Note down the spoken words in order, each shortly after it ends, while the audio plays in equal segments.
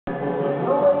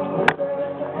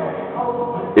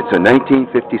It's a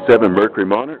 1957 Mercury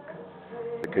Monarch,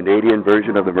 the Canadian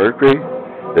version of the Mercury.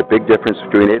 The big difference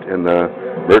between it and the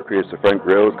Mercury is the front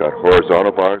grille has got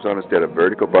horizontal bars on instead of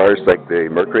vertical bars like the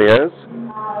Mercury has.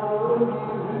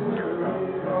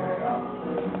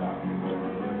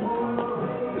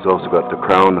 It's also got the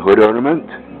crown hood ornament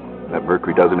that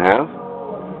Mercury doesn't have.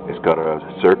 It's got a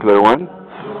circular one.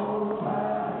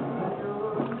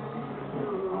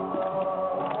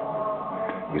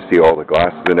 You see all the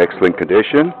glass is in excellent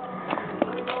condition.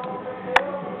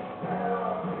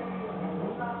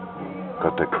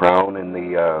 Got the crown in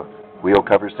the wheel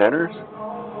cover centers.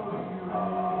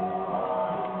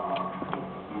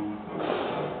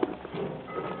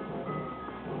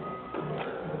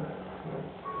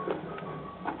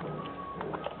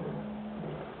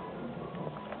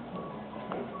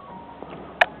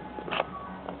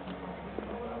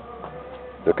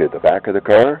 Look at the back of the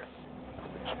car.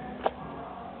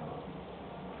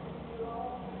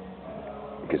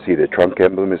 You can see the trunk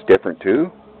emblem is different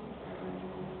too.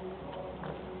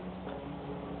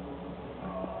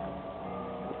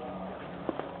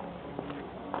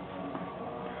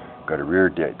 Got a rear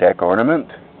deck ornament.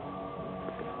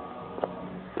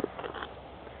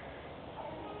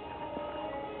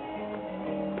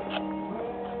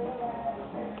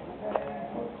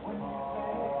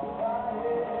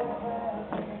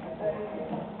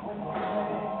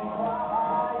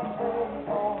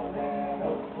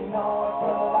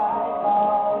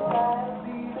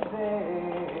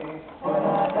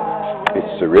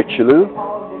 It's the Richelieu.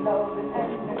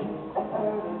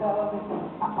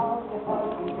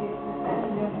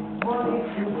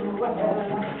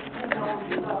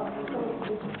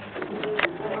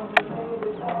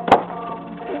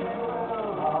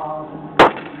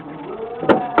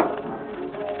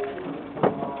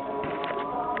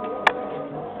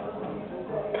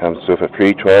 Comes with a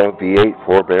 312 V8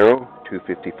 4-barrel,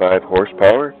 255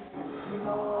 horsepower,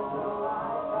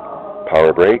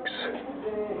 power brakes,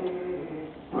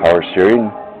 power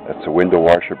steering. That's a window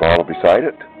washer bottle beside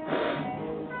it.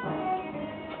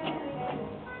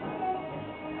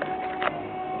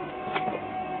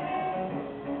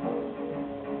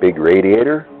 Big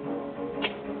radiator.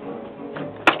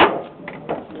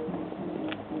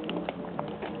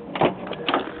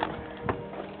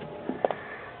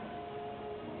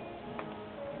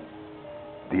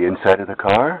 The inside of the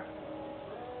car.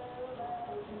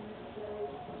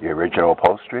 The original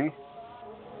upholstery.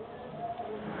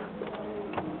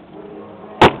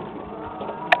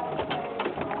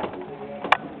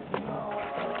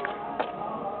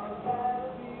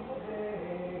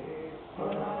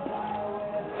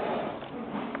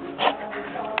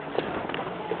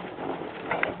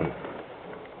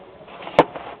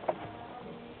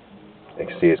 You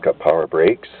can see it's got power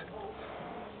brakes.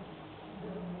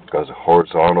 It's got a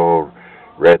horizontal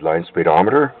red line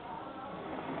speedometer.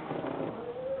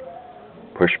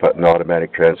 Push button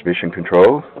automatic transmission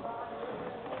control.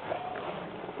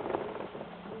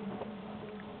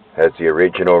 Has the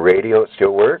original radio, it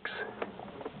still works.